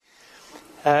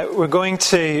We're going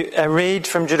to read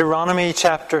from Deuteronomy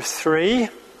chapter 3.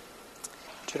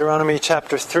 Deuteronomy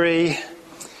chapter 3,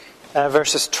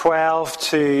 verses 12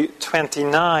 to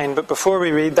 29. But before we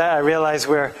read that, I realize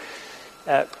we're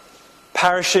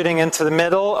parachuting into the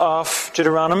middle of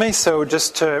Deuteronomy. So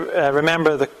just to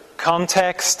remember the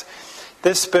context,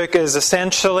 this book is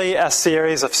essentially a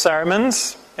series of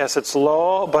sermons. Yes, it's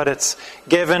law, but it's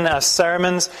given as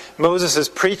sermons. Moses is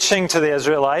preaching to the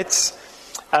Israelites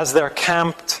as they're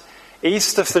camped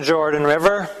east of the Jordan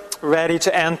River, ready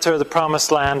to enter the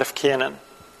promised land of Canaan.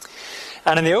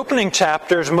 And in the opening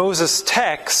chapters, Moses'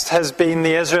 text has been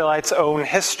the Israelites' own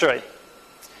history.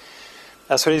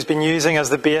 That's what he's been using as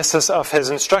the basis of his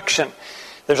instruction.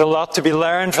 There's a lot to be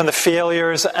learned from the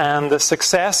failures and the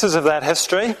successes of that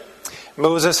history.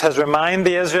 Moses has reminded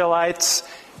the Israelites,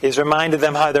 he's reminded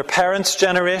them how their parents'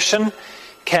 generation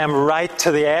came right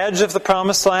to the edge of the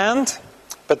promised land,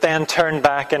 but then turned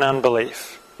back in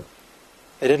unbelief.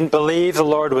 They didn't believe the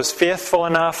Lord was faithful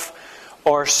enough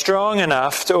or strong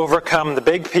enough to overcome the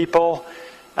big people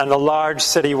and the large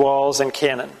city walls in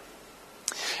Canaan.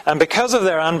 And because of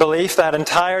their unbelief, that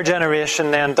entire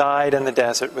generation then died in the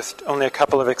desert, with only a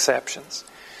couple of exceptions.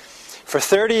 For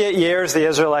 38 years, the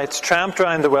Israelites tramped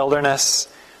around the wilderness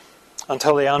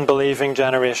until the unbelieving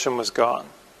generation was gone.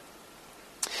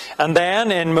 And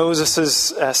then in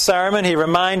Moses' sermon, he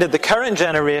reminded the current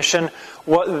generation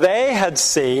what they had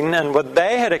seen and what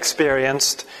they had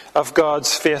experienced of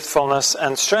God's faithfulness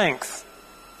and strength.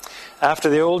 After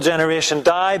the old generation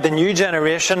died, the new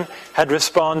generation had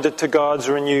responded to God's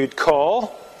renewed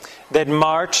call. They'd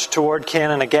marched toward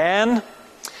Canaan again,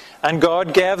 and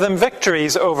God gave them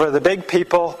victories over the big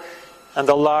people and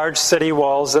the large city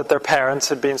walls that their parents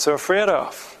had been so afraid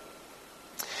of.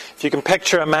 If you can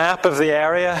picture a map of the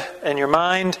area in your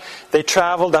mind, they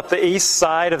traveled up the east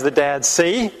side of the Dead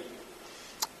Sea,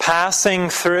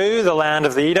 passing through the land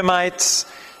of the Edomites,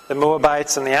 the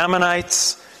Moabites and the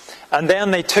Ammonites, and then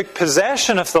they took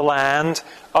possession of the land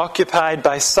occupied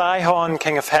by Sihon,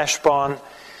 king of Heshbon,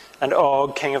 and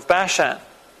Og, king of Bashan.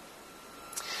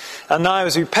 And now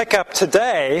as we pick up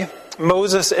today,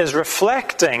 Moses is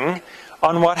reflecting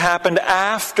on what happened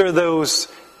after those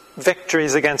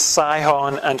victories against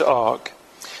Sihon and Og.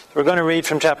 We're going to read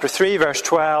from chapter 3, verse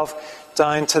 12,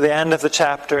 down to the end of the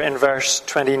chapter in verse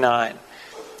 29.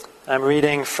 I'm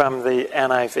reading from the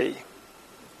NIV.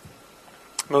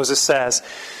 Moses says,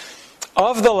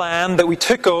 "Of the land that we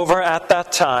took over at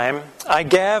that time, I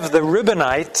gave the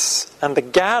Reubenites and the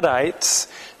Gadites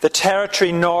the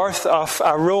territory north of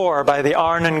Aroer by the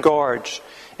Arnon Gorge,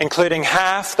 including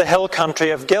half the hill country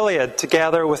of Gilead,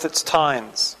 together with its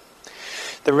towns.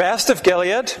 The rest of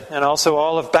Gilead, and also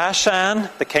all of Bashan,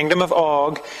 the kingdom of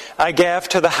Og, I gave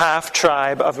to the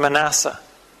half-tribe of Manasseh.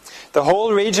 The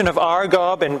whole region of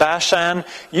Argob in Bashan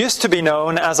used to be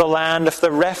known as a land of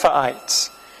the Rephaites.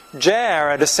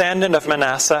 Jair, a descendant of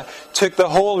Manasseh, took the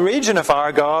whole region of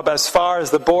Argob as far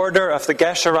as the border of the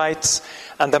Geshurites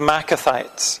and the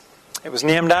Maccathites. It was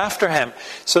named after him,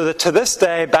 so that to this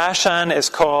day Bashan is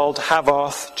called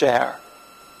Havoth Jair.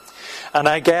 And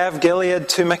I gave Gilead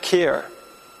to Machir.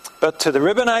 But to the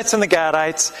Reubenites and the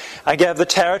Gadites, I gave the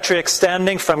territory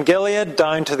extending from Gilead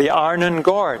down to the Arnon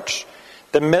Gorge,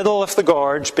 the middle of the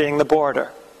gorge being the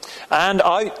border, and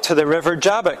out to the river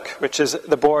Jabbok, which is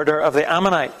the border of the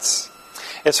Ammonites.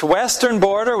 Its western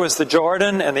border was the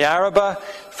Jordan and the Arabah,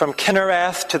 from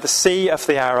Kinnereth to the sea of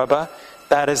the Arabah,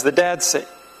 that is the Dead Sea,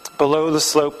 below the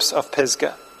slopes of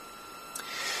Pisgah.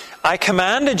 I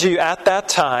commanded you at that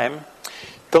time,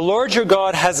 the Lord your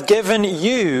God has given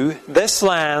you this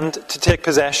land to take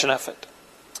possession of it.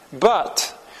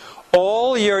 But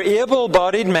all your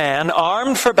able-bodied men,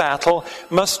 armed for battle,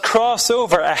 must cross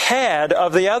over ahead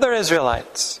of the other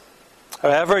Israelites.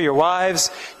 However, your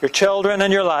wives, your children,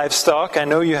 and your livestock, I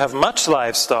know you have much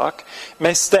livestock,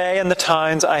 may stay in the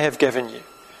towns I have given you,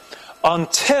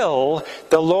 until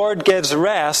the Lord gives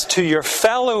rest to your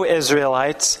fellow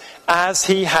Israelites as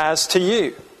he has to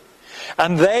you.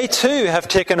 And they too have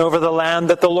taken over the land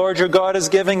that the Lord your God is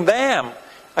giving them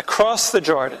across the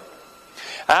Jordan.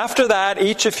 After that,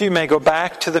 each of you may go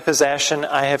back to the possession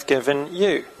I have given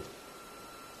you.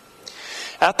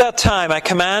 At that time I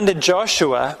commanded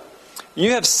Joshua,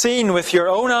 you have seen with your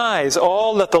own eyes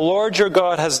all that the Lord your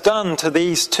God has done to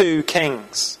these two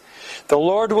kings. The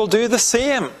Lord will do the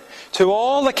same to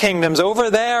all the kingdoms over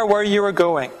there where you are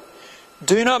going.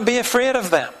 Do not be afraid of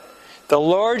them. The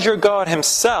Lord your God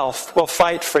himself will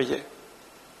fight for you."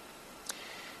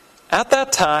 At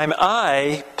that time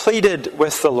I pleaded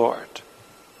with the Lord,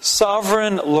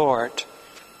 "Sovereign Lord,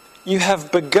 you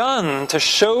have begun to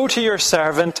show to your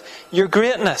servant your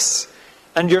greatness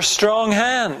and your strong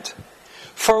hand?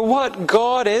 For what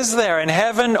God is there in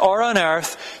heaven or on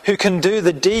earth who can do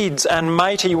the deeds and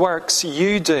mighty works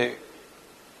you do?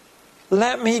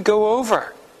 Let me go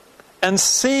over and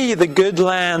see the good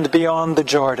land beyond the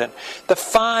Jordan, the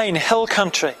fine hill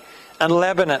country and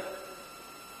Lebanon.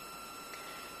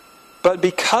 But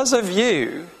because of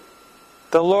you,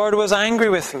 the Lord was angry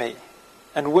with me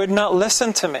and would not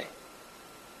listen to me.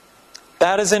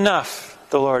 That is enough,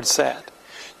 the Lord said.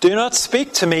 Do not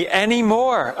speak to me any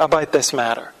more about this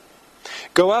matter.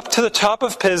 Go up to the top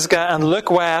of Pisgah and look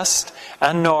west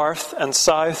and north and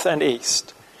south and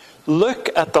east. Look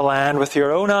at the land with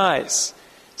your own eyes,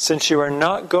 since you are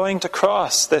not going to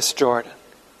cross this Jordan.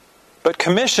 But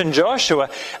commission Joshua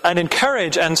and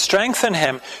encourage and strengthen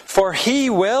him, for he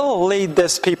will lead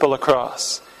this people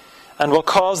across and will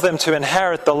cause them to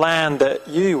inherit the land that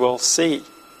you will see.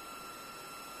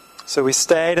 So we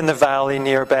stayed in the valley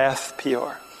near Beth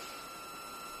Peor.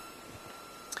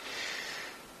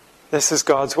 This is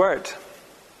God's word.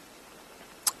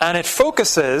 And it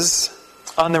focuses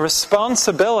on the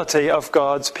responsibility of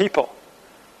God's people.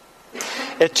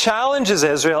 It challenges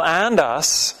Israel and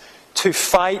us to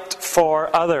fight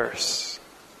for others.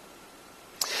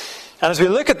 And as we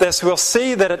look at this, we'll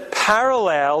see that it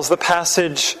parallels the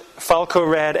passage Falco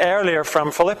read earlier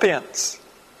from Philippians.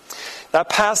 That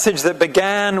passage that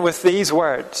began with these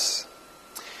words: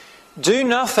 do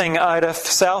nothing out of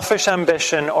selfish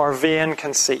ambition or vain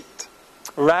conceit.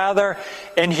 Rather,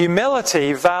 in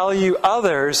humility, value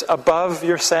others above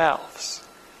yourselves,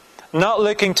 not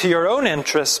looking to your own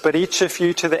interests, but each of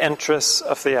you to the interests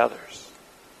of the others.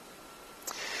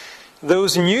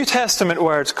 Those New Testament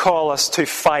words call us to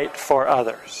fight for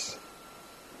others.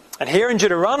 And here in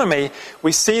Deuteronomy,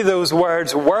 we see those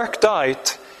words worked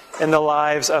out in the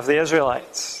lives of the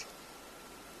Israelites.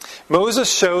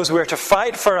 Moses shows we're to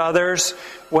fight for others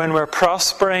when we're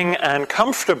prospering and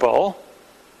comfortable,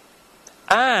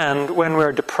 and when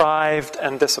we're deprived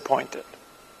and disappointed.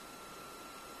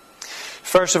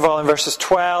 First of all, in verses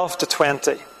 12 to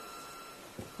 20,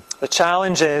 the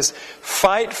challenge is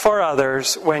fight for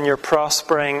others when you're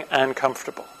prospering and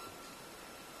comfortable.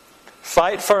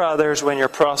 Fight for others when you're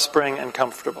prospering and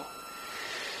comfortable.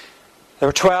 There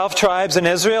were 12 tribes in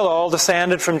Israel, all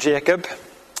descended from Jacob,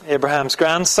 Abraham's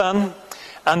grandson,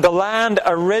 and the land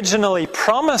originally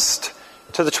promised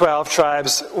to the 12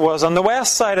 tribes was on the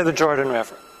west side of the Jordan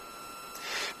River.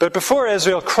 But before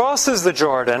Israel crosses the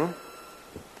Jordan,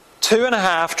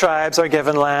 2.5 tribes are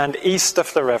given land east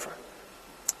of the river.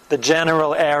 The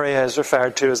general area is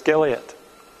referred to as Gilead.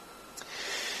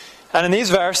 And in these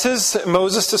verses,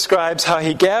 Moses describes how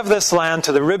he gave this land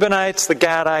to the Reubenites, the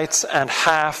Gadites, and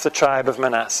half the tribe of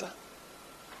Manasseh.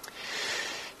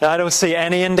 Now, I don't see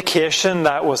any indication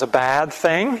that was a bad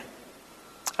thing.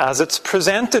 As it's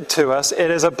presented to us, it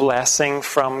is a blessing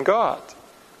from God.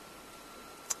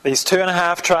 These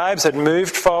 2.5 tribes had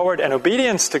moved forward in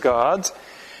obedience to God.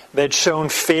 They'd shown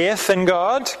faith in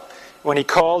God when he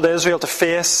called Israel to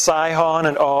face Sihon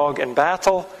and Og in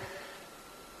battle.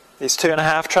 These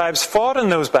 2.5 tribes fought in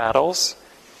those battles,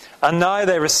 and now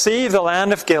they receive the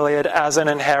land of Gilead as an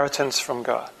inheritance from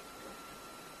God.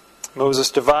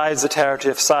 Moses divides the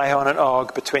territory of Sihon and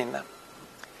Og between them.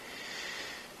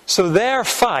 So their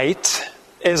fight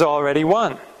is already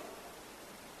won.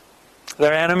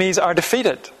 Their enemies are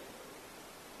defeated.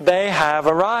 They have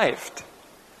arrived.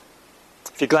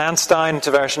 If you glance down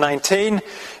to verse 19,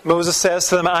 Moses says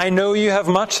to them, I know you have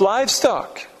much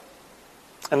livestock.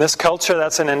 In this culture,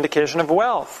 that's an indication of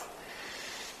wealth.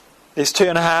 These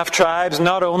 2.5 tribes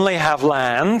not only have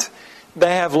land,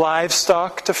 they have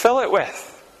livestock to fill it with.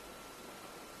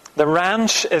 The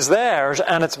ranch is theirs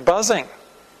and it's buzzing.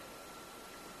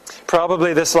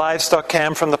 Probably this livestock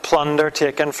came from the plunder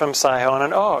taken from Sihon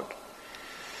and Og.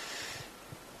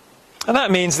 And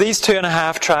that means these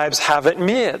 2.5 tribes have it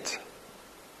made.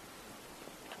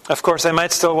 Of course, they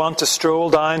might still want to stroll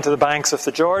down to the banks of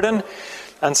the Jordan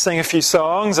and sing a few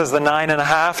songs as the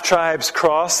 9.5 tribes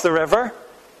cross the river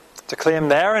to claim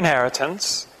their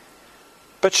inheritance.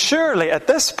 But surely at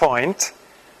this point,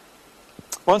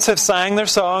 once they've sang their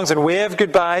songs and waved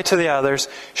goodbye to the others,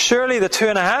 surely the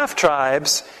 2.5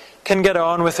 tribes can get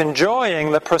on with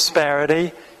enjoying the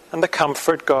prosperity and the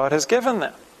comfort God has given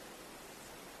them.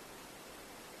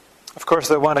 Of course,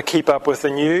 they want to keep up with the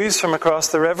news from across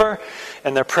the river.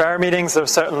 In their prayer meetings, they'll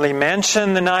certainly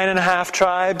mention the 9.5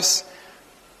 tribes.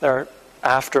 They're,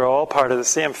 after all, part of the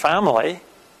same family.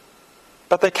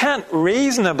 But they can't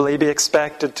reasonably be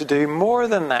expected to do more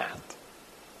than that.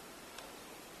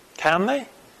 Can they?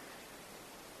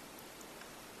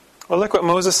 Well, look what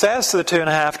Moses says to the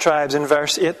 2.5 tribes in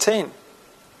verse 18.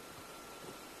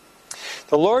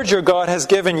 The Lord your God has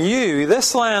given you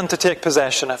this land to take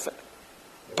possession of it.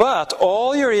 But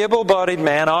all your able-bodied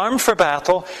men armed for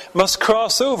battle must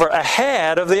cross over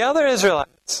ahead of the other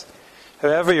Israelites.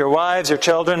 However, your wives, your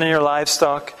children, and your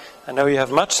livestock, I know you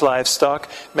have much livestock,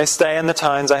 may stay in the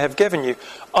towns I have given you,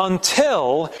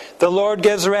 until the Lord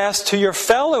gives rest to your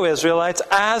fellow Israelites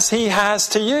as He has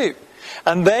to you.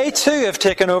 And they too have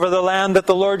taken over the land that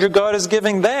the Lord your God is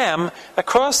giving them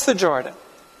across the Jordan.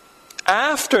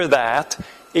 After that,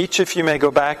 each of you may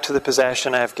go back to the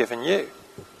possession I have given you.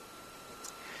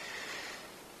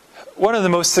 One of the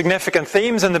most significant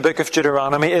themes in the book of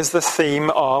Deuteronomy is the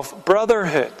theme of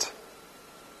brotherhood.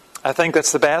 I think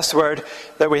that's the best word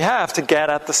that we have to get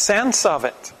at the sense of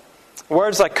it.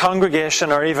 Words like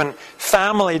congregation or even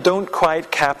family don't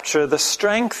quite capture the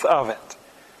strength of it.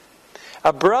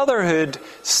 A brotherhood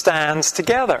stands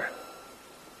together,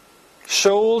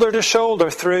 shoulder to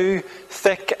shoulder through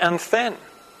thick and thin.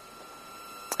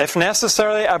 If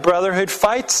necessary, a brotherhood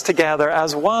fights together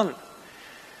as one.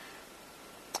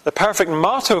 The perfect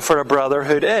motto for a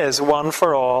brotherhood is one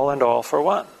for all and all for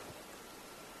one.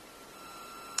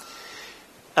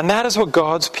 And that is what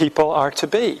God's people are to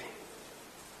be.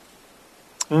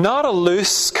 Not a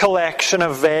loose collection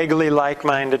of vaguely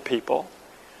like-minded people.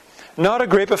 Not a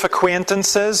group of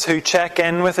acquaintances who check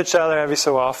in with each other every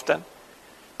so often.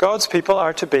 God's people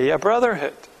are to be a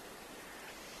brotherhood.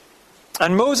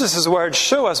 And Moses' words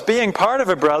show us being part of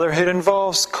a brotherhood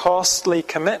involves costly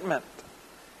commitment.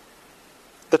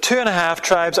 The 2.5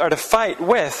 tribes are to fight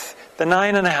with the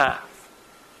 9.5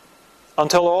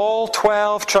 until all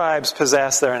 12 tribes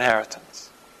possess their inheritance.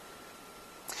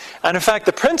 And in fact,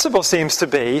 the principle seems to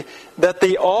be that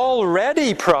the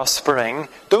already prospering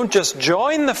don't just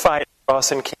join the fight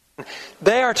across in Canaan,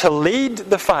 they are to lead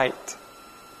the fight.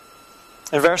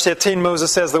 In verse 18,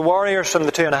 Moses says the warriors from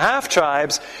the 2.5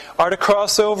 tribes are to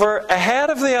cross over ahead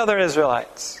of the other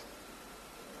Israelites.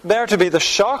 They're to be the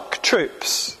shock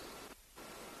troops,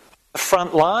 the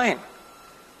front line.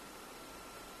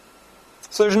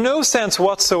 So there's no sense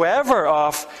whatsoever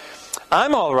of,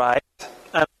 I'm all right,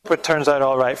 and it turns out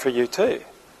all right for you too.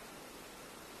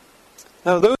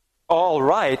 No, those all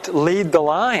right lead the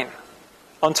line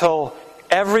until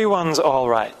everyone's all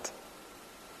right.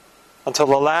 Until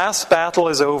the last battle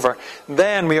is over.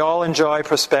 Then we all enjoy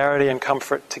prosperity and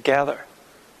comfort together.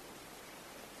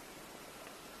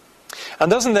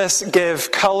 And doesn't this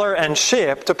give colour and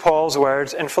shape to Paul's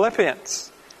words in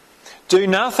Philippians? Do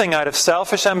nothing out of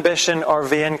selfish ambition or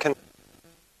vain conceit.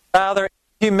 Rather, in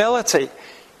humility,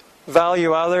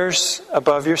 value others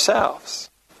above yourselves.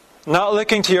 Not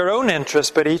looking to your own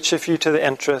interests, but each of you to the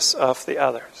interests of the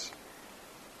others.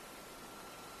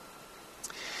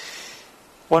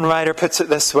 One writer puts it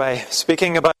this way,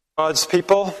 speaking about God's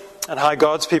people and how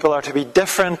God's people are to be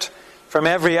different from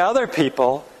every other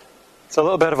people. It's a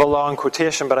little bit of a long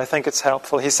quotation, but I think it's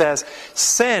helpful. He says,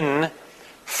 sin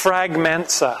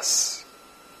fragments us,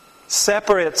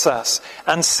 separates us,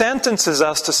 and sentences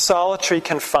us to solitary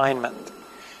confinement.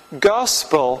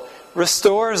 Gospel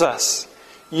restores us,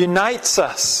 unites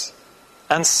us,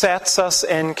 and sets us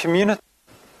in community.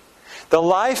 The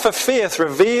life of faith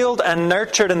revealed and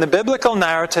nurtured in the biblical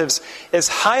narratives is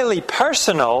highly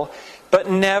personal, but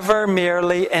never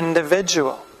merely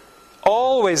individual.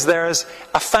 Always there is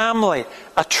a family,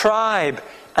 a tribe,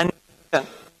 a nation,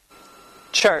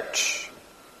 church.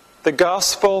 The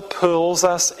gospel pulls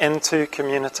us into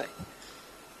community.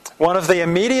 One of the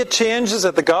immediate changes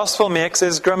that the gospel makes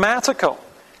is grammatical.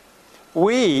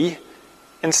 We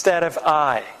instead of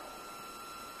I.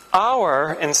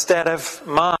 Our instead of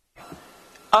mine.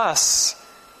 Us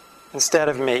instead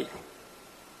of me.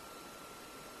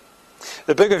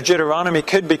 The book of Deuteronomy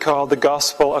could be called the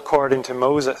Gospel according to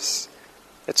Moses.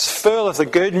 It's full of the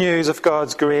good news of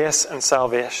God's grace and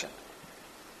salvation.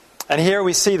 And here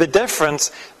we see the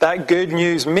difference that good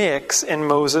news makes in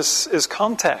Moses'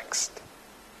 context.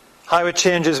 How it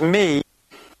changes me,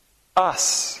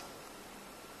 us.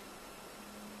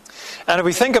 And if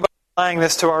we think about applying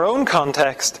this to our own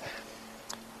context,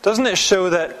 doesn't it show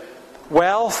that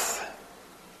wealth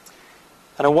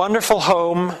and a wonderful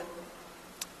home,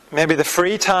 maybe the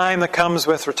free time that comes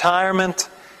with retirement,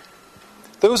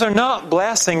 those are not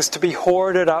blessings to be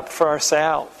hoarded up for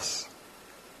ourselves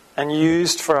and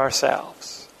used for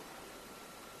ourselves.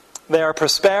 They are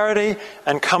prosperity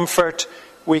and comfort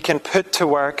we can put to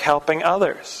work helping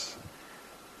others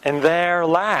in their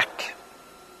lack,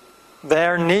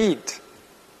 their need,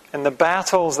 in the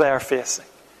battles they're facing.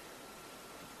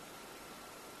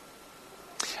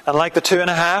 And like the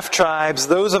 2.5 tribes,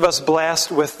 those of us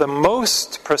blessed with the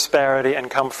most prosperity and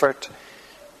comfort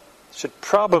should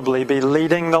probably be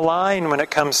leading the line when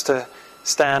it comes to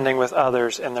standing with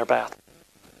others in their battle.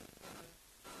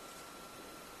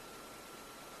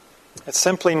 It's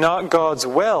simply not God's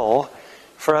will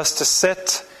for us to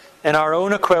sit in our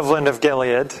own equivalent of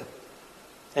Gilead,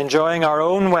 enjoying our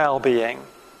own well-being,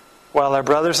 while our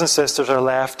brothers and sisters are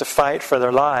left to fight for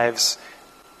their lives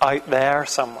out there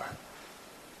somewhere.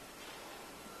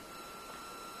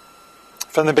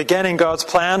 From the beginning, God's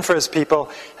plan for his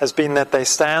people has been that they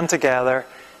stand together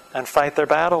and fight their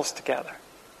battles together.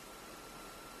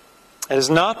 It has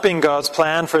not been God's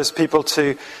plan for his people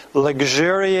to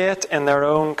luxuriate in their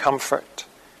own comfort,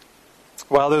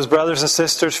 while those brothers and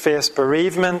sisters face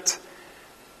bereavement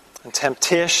and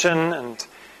temptation and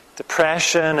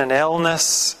depression and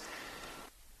illness,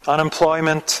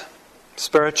 unemployment,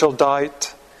 spiritual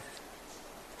doubt,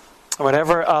 and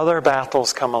whatever other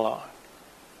battles come along.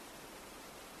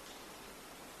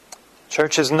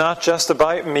 Church is not just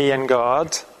about me and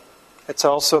God. It's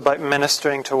also about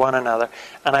ministering to one another.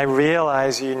 And I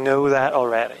realize you know that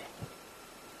already.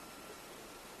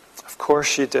 Of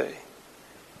course you do.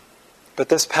 But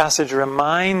this passage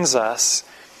reminds us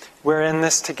we're in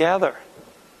this together.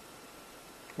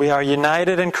 We are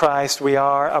united in Christ. We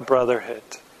are a brotherhood,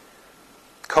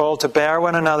 called to bear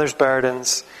one another's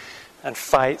burdens and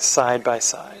fight side by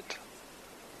side.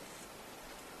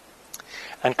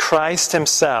 And Christ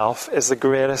himself is the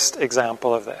greatest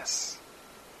example of this,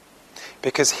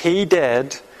 because he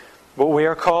did what we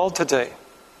are called to do.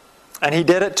 And he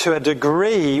did it to a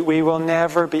degree we will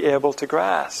never be able to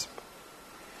grasp.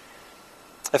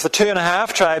 If the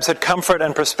 2.5 tribes had comfort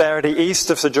and prosperity east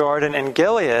of the Jordan in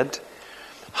Gilead,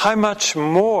 how much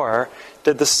more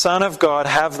did the Son of God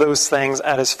have those things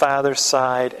at his Father's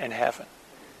side in heaven?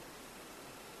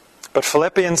 But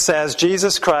Philippians says,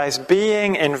 Jesus Christ,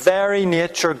 being in very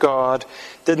nature God,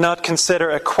 did not consider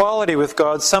equality with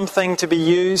God something to be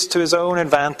used to his own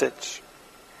advantage.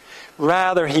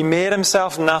 Rather, he made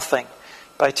himself nothing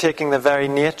by taking the very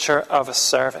nature of a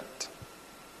servant,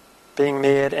 being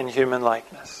made in human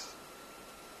likeness.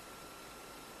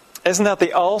 Isn't that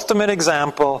the ultimate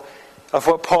example of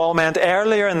what Paul meant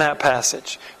earlier in that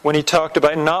passage, when he talked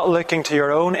about not looking to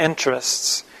your own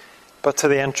interests, but to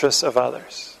the interests of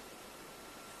others?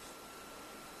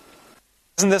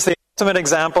 Isn't this the ultimate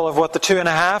example of what the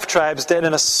 2.5 tribes did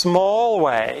in a small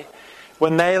way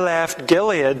when they left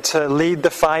Gilead to lead the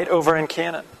fight over in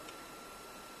Canaan?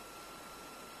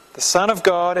 The Son of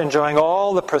God enjoying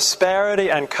all the prosperity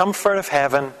and comfort of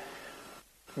heaven,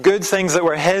 good things that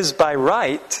were his by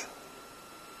right,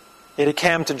 yet he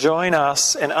came to join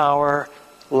us in our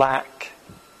lack,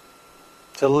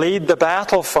 to lead the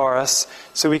battle for us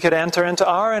so we could enter into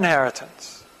our inheritance.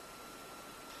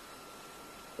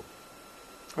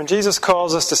 When Jesus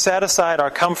calls us to set aside our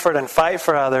comfort and fight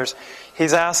for others,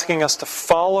 he's asking us to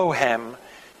follow him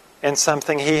in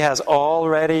something he has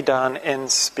already done in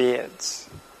spades.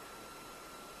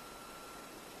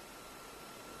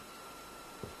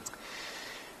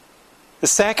 The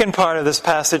second part of this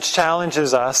passage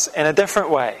challenges us in a different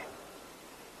way.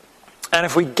 And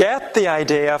if we get the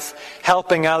idea of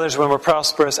helping others when we're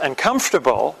prosperous and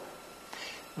comfortable,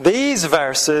 these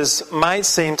verses might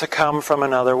seem to come from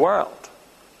another world.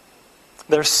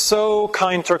 They're so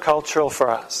countercultural for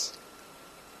us.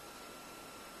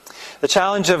 The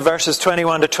challenge of verses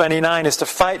 21 to 29 is to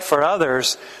fight for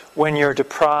others when you're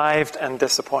deprived and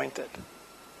disappointed.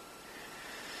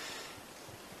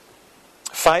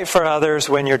 Fight for others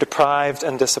when you're deprived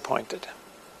and disappointed.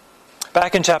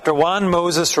 Back in chapter 1,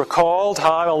 Moses recalled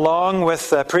how, along with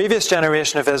the previous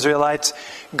generation of Israelites,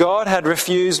 God had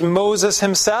refused Moses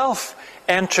himself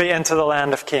entry into the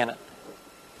land of Canaan.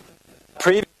 The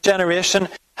previous generation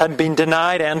had been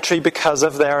denied entry because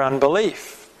of their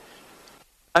unbelief.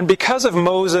 And because of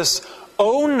Moses'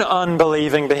 own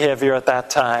unbelieving behavior at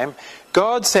that time,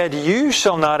 God said, "You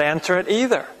shall not enter it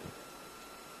either."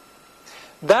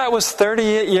 That was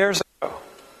 38 years ago,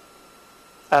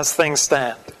 as things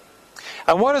stand.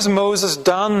 And what has Moses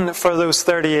done for those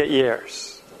 38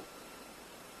 years?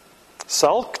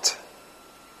 Sulked?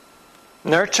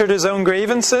 Nurtured his own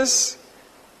grievances?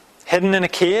 Hidden in a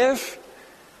cave?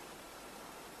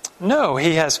 No,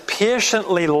 he has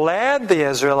patiently led the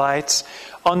Israelites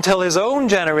until his own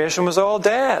generation was all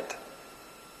dead.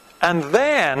 And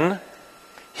then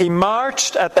he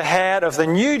marched at the head of the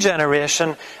new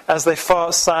generation as they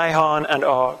fought Sihon and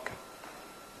Og.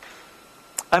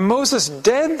 And Moses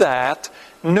did that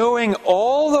knowing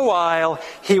all the while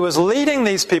he was leading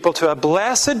these people to a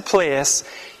blessed place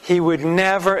he would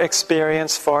never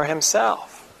experience for himself.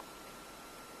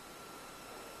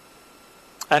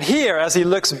 And here, as he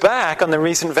looks back on the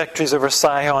recent victories over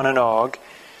Sihon and Og,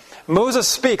 Moses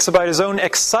speaks about his own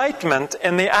excitement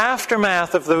in the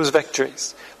aftermath of those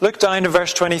victories. Look down to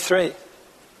verse 23.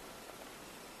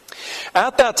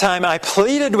 At that time I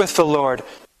pleaded with the Lord,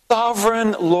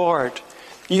 Sovereign Lord,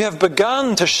 you have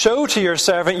begun to show to your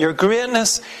servant your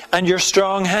greatness and your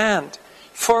strong hand.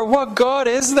 For what God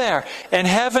is there in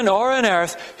heaven or on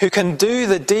earth who can do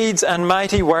the deeds and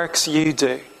mighty works you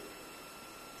do?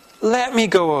 Let me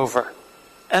go over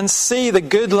and see the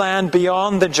good land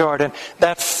beyond the Jordan,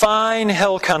 that fine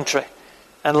hill country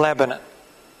and Lebanon.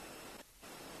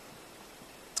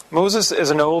 Moses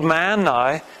is an old man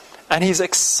now, and he's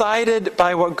excited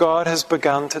by what God has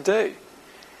begun to do.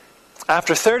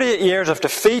 After 38 years of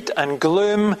defeat and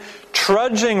gloom,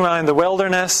 trudging around the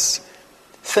wilderness,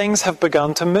 things have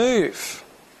begun to move.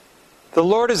 The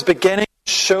Lord is beginning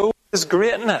to show his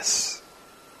greatness.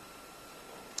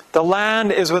 The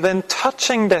land is within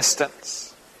touching distance.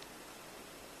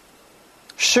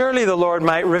 Surely the Lord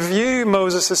might review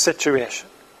Moses' situation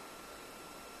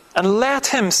and let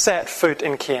him set foot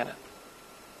in Canaan.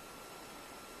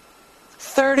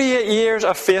 38 years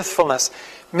of faithfulness.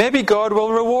 Maybe God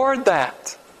will reward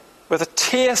that with a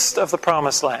taste of the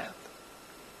promised land.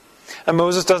 And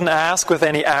Moses doesn't ask with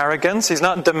any arrogance. He's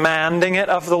not demanding it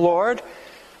of the Lord.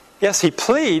 Yes, he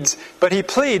pleads, but he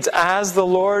pleads as the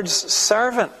Lord's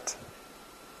servant.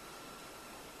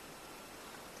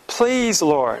 Please,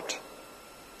 Lord,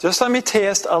 just let me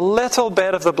taste a little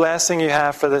bit of the blessing you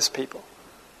have for this people.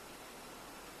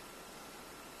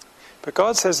 But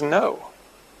God says no.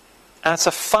 And it's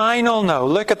a final no.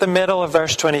 Look at the middle of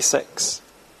verse 26.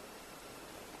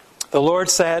 The Lord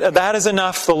said, that is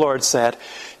enough, the Lord said.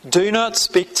 Do not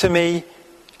speak to me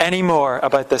any more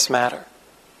about this matter.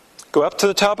 Go up to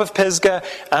the top of Pisgah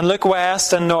and look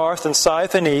west and north and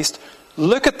south and east.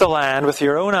 Look at the land with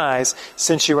your own eyes,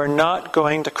 since you are not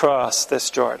going to cross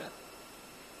this Jordan.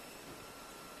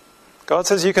 God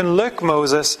says you can look,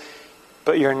 Moses,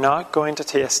 but you're not going to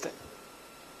taste it.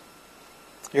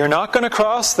 You're not going to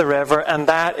cross the river, and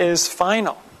that is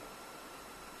final.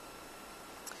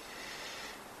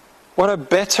 What a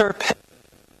bitter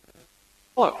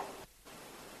pill.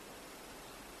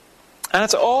 And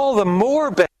it's all the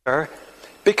more bitter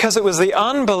because it was the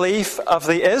unbelief of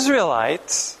the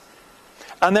Israelites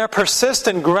and their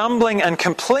persistent grumbling and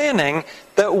complaining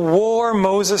that wore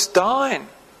Moses down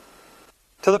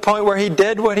to the point where he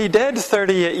did what he did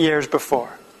 38 years before.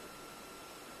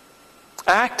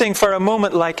 Acting for a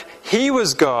moment like he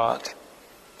was God,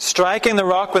 striking the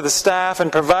rock with a staff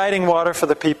and providing water for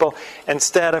the people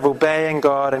instead of obeying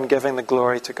God and giving the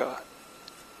glory to God.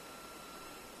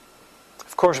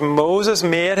 Of course, Moses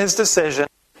made his decision.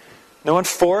 No one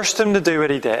forced him to do what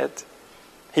he did.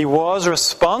 He was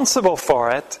responsible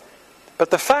for it. But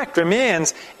the fact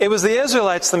remains, it was the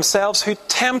Israelites themselves who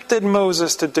tempted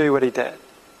Moses to do what he did.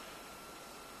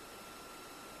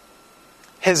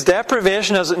 His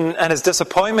deprivation and his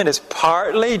disappointment is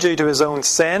partly due to his own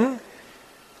sin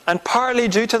and partly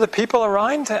due to the people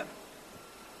around him.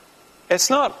 It's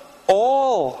not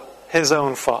all his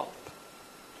own fault.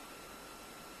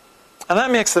 And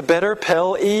that makes the bitter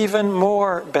pill even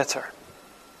more bitter.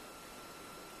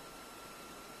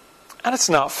 And it's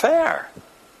not fair.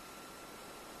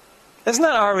 Isn't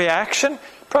that our reaction?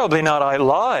 Probably not out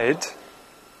loud.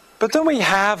 But don't we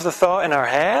have the thought in our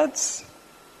heads?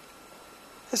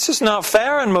 It's just not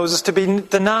fair on Moses to be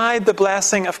denied the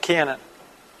blessing of Canaan.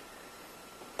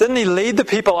 Didn't he lead the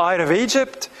people out of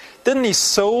Egypt? Didn't he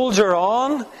soldier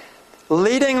on,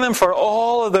 leading them for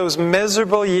all of those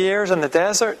miserable years in the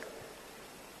desert?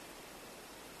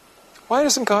 Why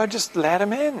doesn't God just let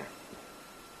him in?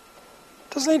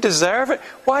 Doesn't he deserve it?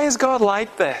 Why is God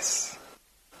like this?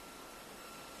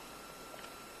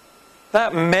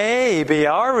 That may be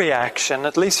our reaction,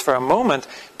 at least for a moment,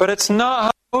 but it's not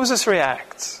how Moses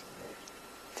reacts.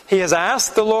 He has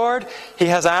asked the Lord, he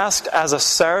has asked as a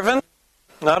servant,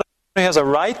 not only has a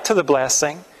right to the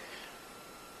blessing,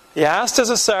 he asked as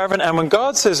a servant, and when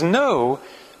God says no,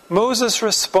 Moses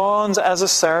responds as a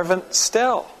servant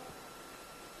still.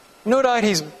 No doubt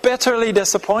he's bitterly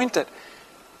disappointed.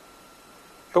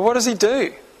 But what does he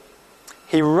do?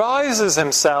 He rouses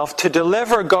himself to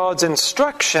deliver God's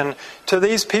instruction to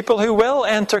these people who will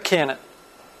enter Canaan.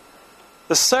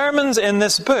 The sermons in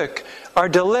this book are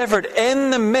delivered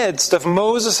in the midst of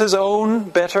Moses' own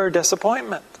bitter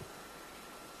disappointment.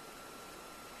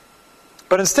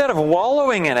 But instead of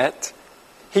wallowing in it,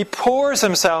 he pours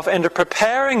himself into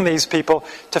preparing these people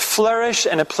to flourish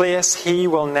in a place he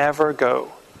will never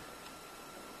go.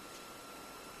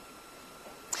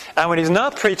 And when he's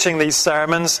not preaching these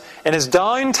sermons, in his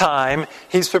downtime,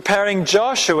 he's preparing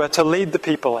Joshua to lead the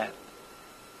people in.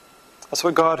 That's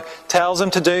what God tells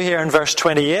him to do here in verse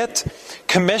 28.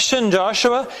 Commission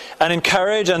Joshua and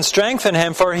encourage and strengthen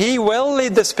him, for he will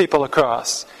lead this people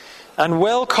across and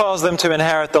will cause them to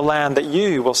inherit the land that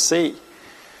you will see.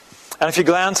 And if you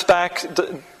glance back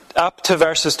up to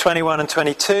verses 21 and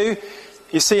 22,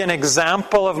 you see an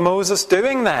example of Moses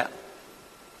doing that.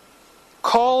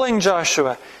 Calling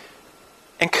Joshua,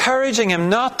 encouraging him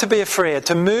not to be afraid,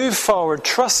 to move forward,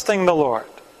 trusting the Lord.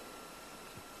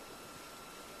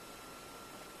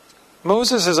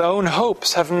 Moses' own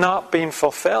hopes have not been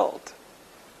fulfilled.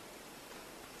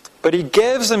 But he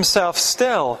gives himself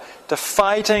still to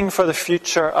fighting for the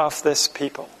future of this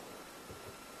people.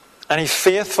 And he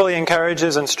faithfully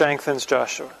encourages and strengthens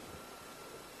Joshua.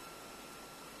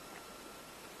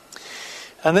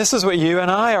 And this is what you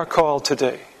and I are called to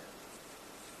do.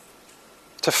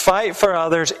 To fight for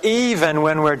others even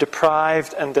when we're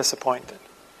deprived and disappointed.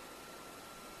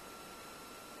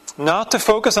 Not to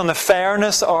focus on the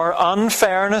fairness or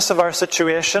unfairness of our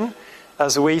situation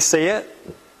as we see it.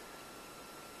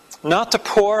 Not to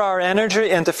pour our energy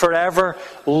into forever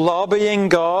lobbying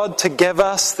God to give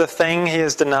us the thing He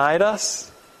has denied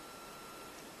us.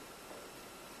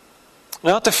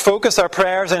 Not to focus our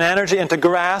prayers and energy into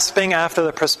grasping after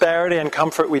the prosperity and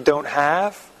comfort we don't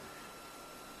have.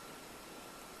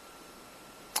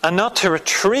 And not to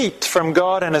retreat from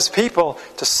God and His people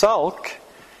to sulk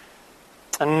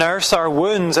and nurse our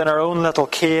wounds in our own little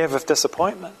cave of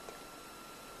disappointment.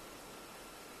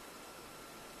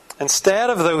 Instead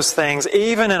of those things,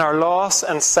 even in our loss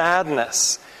and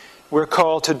sadness, we're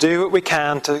called to do what we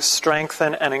can to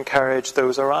strengthen and encourage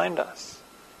those around us.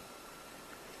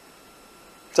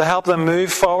 To help them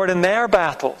move forward in their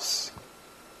battles.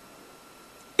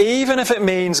 Even if it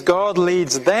means God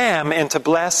leads them into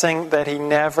blessing that He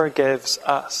never gives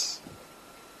us.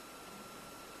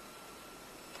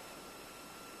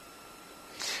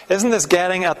 Isn't this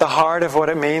getting at the heart of what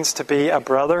it means to be a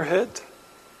brotherhood?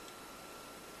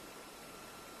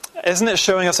 Isn't it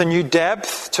showing us a new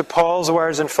depth to Paul's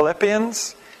words in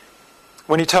Philippians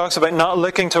when he talks about not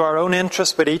looking to our own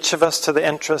interests, but each of us to the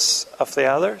interests of the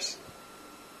others?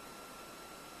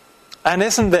 And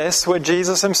isn't this what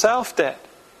Jesus Himself did?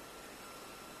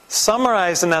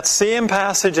 Summarized in that same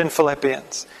passage in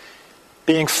Philippians.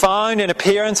 Being found in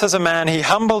appearance as a man, He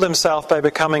humbled Himself by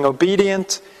becoming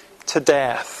obedient to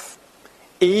death,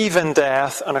 even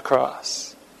death on a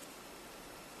cross.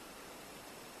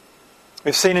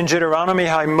 We've seen in Deuteronomy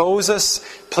how Moses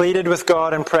pleaded with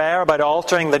God in prayer about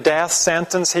altering the death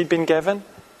sentence he'd been given.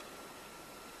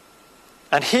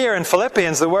 And here in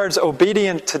Philippians, the words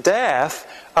obedient to death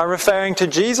are referring to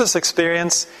Jesus'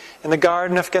 experience in the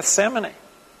Garden of Gethsemane,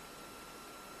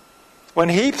 when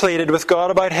He pleaded with God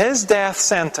about His death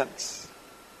sentence,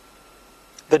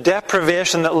 the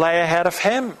deprivation that lay ahead of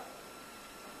Him.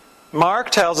 Mark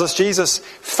tells us Jesus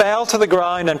fell to the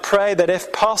ground and prayed that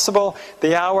if possible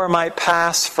the hour might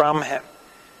pass from Him.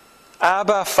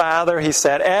 Abba, Father, He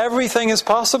said, everything is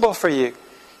possible for you.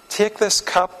 Take this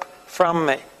cup from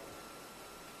me.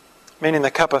 Meaning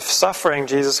the cup of suffering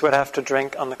Jesus would have to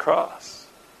drink on the cross.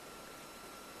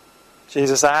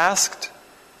 Jesus asked.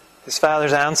 His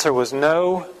Father's answer was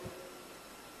no.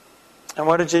 And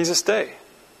what did Jesus do?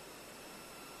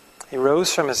 He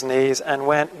rose from His knees and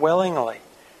went willingly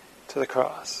to the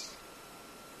cross.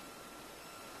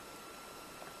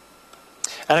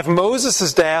 And if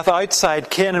Moses' death outside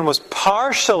Canaan was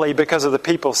partially because of the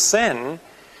people's sin,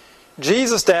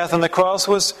 Jesus' death on the cross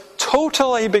was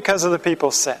totally because of the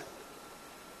people's sin.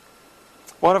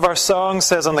 One of our songs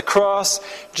says, on the cross,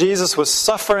 Jesus was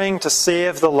suffering to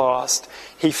save the lost.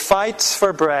 He fights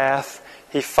for breath.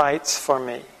 He fights for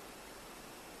me.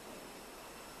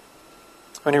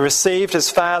 When He received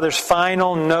His Father's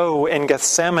final no in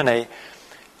Gethsemane,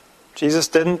 Jesus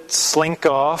didn't slink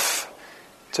off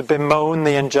to bemoan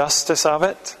the injustice of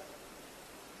it.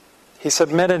 He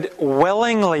submitted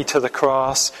willingly to the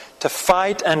cross to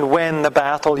fight and win the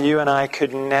battle you and I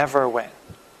could never win.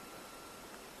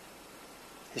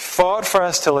 He fought for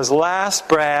us till His last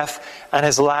breath, and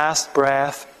His last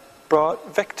breath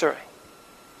brought victory.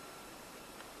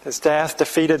 His death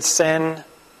defeated sin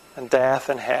and death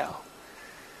and hell.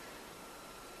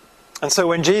 And so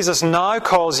when Jesus now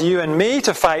calls you and me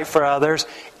to fight for others,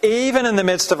 even in the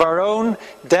midst of our own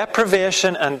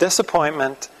deprivation and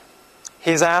disappointment,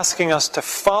 He's asking us to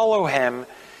follow Him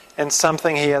in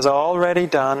something He has already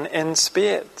done in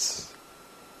spades.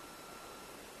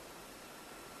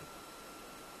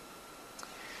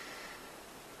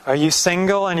 Are you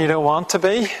single and you don't want to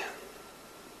be?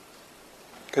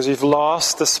 Because you've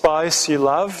lost the spouse you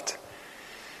loved?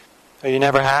 Or you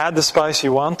never had the spouse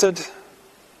you wanted?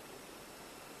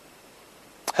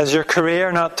 Has your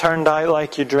career not turned out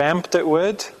like you dreamt it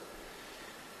would?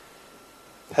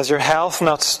 Has your health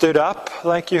not stood up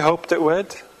like you hoped it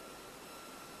would?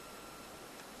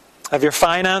 Have your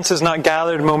finances not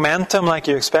gathered momentum like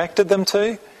you expected them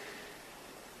to?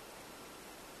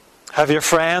 Have your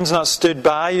friends not stood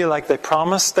by you like they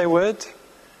promised they would?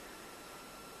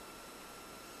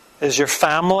 Is your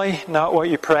family not what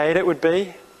you prayed it would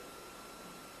be?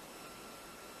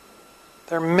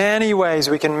 There are many ways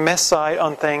we can miss out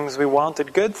on things we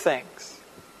wanted, good things.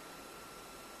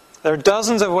 There are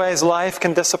dozens of ways life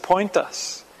can disappoint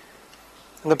us.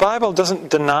 And the Bible doesn't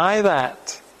deny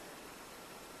that.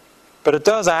 But it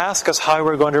does ask us how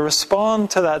we're going to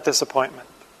respond to that disappointment.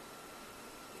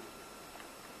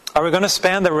 Are we going to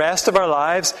spend the rest of our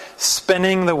lives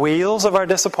spinning the wheels of our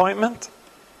disappointment?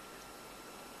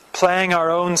 Playing our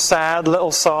own sad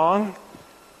little song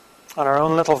on our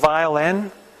own little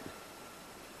violin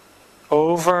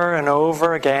over and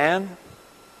over again?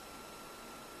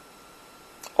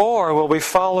 Or will we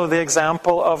follow the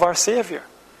example of our Saviour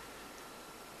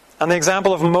and the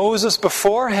example of Moses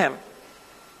before him,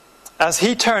 as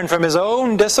he turned from his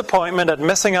own disappointment at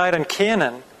missing out on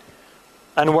Canaan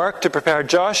and worked to prepare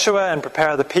Joshua and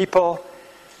prepare the people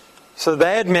so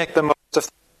they'd make the most of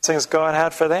the blessings God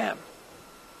had for them?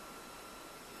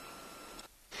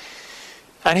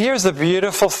 And here's the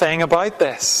beautiful thing about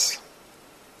this.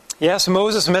 Yes,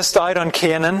 Moses missed out on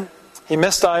Canaan. He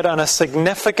missed out on a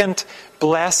significant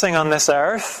blessing on this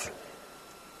earth.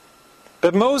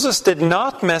 But Moses did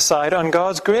not miss out on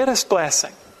God's greatest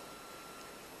blessing.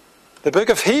 The book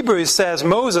of Hebrews says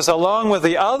Moses, along with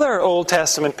the other Old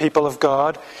Testament people of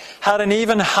God, had an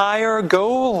even higher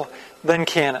goal than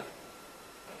Canaan.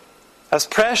 As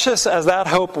precious as that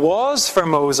hope was for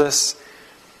Moses,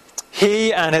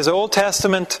 he and his Old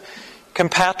Testament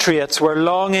compatriots were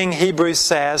longing, Hebrews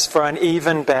says, for an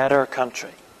even better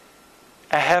country,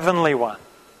 a heavenly one.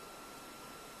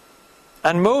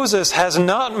 And Moses has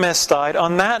not missed out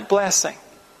on that blessing.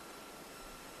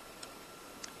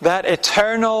 That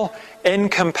eternal,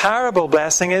 incomparable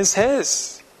blessing is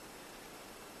his.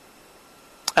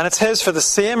 And it's his for the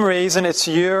same reason it's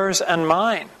yours and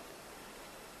mine.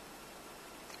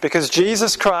 Because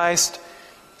Jesus Christ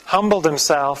humbled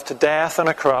himself to death on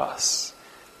a cross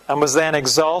and was then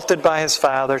exalted by his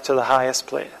Father to the highest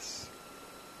place.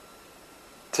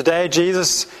 Today,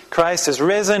 Jesus Christ is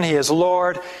risen, he is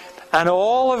Lord, and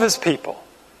all of his people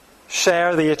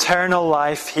share the eternal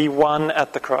life he won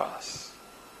at the cross.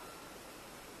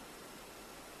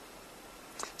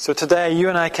 So today, you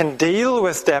and I can deal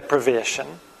with deprivation.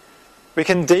 We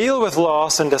can deal with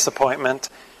loss and disappointment,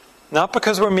 not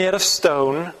because we're made of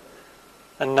stone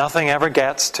and nothing ever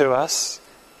gets to us.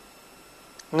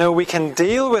 No, we can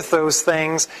deal with those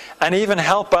things and even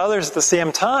help others at the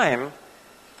same time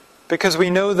because we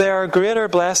know there are greater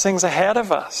blessings ahead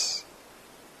of us.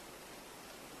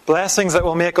 Blessings that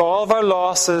will make all of our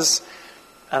losses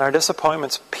and our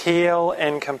disappointments pale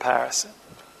in comparison.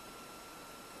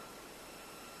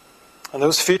 And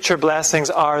those future blessings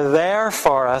are there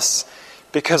for us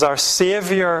because our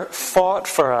Saviour fought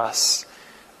for us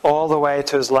all the way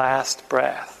to his last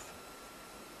breath.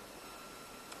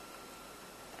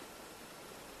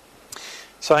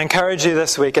 So I encourage you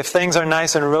this week, if things are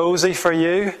nice and rosy for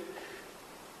you,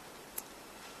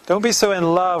 don't be so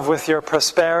in love with your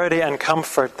prosperity and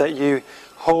comfort that you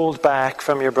hold back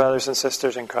from your brothers and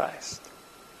sisters in Christ.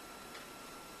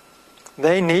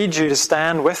 They need you to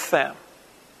stand with them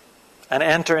and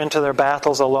enter into their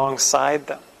battles alongside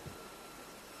them.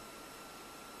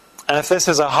 And if this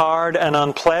is a hard and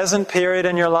unpleasant period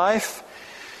in your life,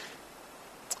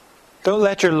 don't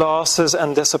let your losses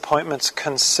and disappointments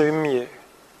consume you.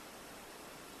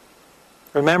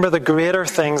 Remember the greater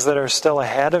things that are still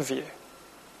ahead of you.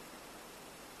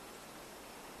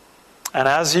 And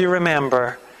as you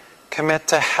remember, commit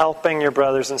to helping your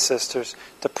brothers and sisters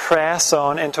to press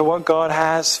on into what God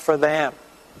has for them.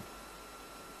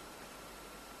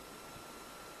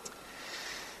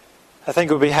 I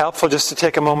think it would be helpful just to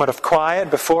take a moment of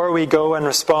quiet before we go and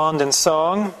respond in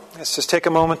song. Let's just take a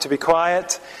moment to be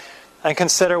quiet and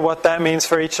consider what that means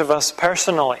for each of us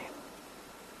personally.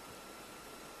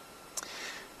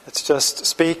 Let's just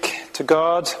speak to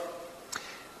God.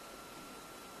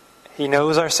 He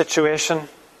knows our situation,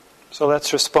 so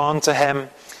let's respond to him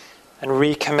and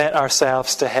recommit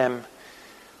ourselves to him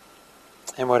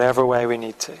in whatever way we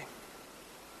need to.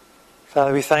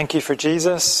 Father, we thank you for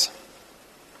Jesus.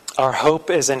 Our hope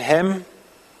is in him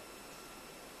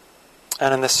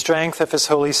and in the strength of his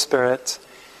Holy Spirit.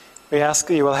 We ask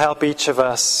that you will help each of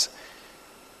us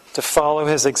to follow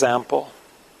his example,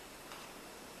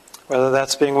 whether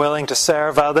that's being willing to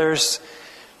serve others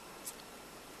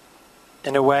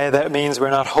in a way that means we're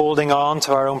not holding on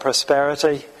to our own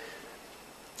prosperity,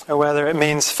 or whether it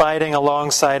means fighting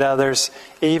alongside others,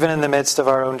 even in the midst of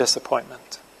our own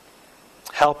disappointment.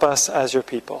 Help us as your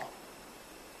people.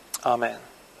 Amen.